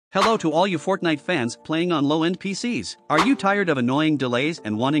Hello to all you Fortnite fans playing on low-end PCs. Are you tired of annoying delays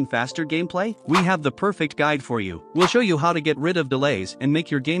and wanting faster gameplay? We have the perfect guide for you. We'll show you how to get rid of delays and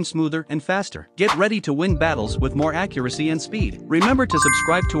make your game smoother and faster. Get ready to win battles with more accuracy and speed. Remember to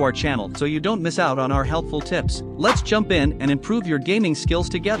subscribe to our channel so you don't miss out on our helpful tips. Let's jump in and improve your gaming skills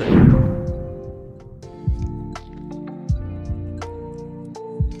together.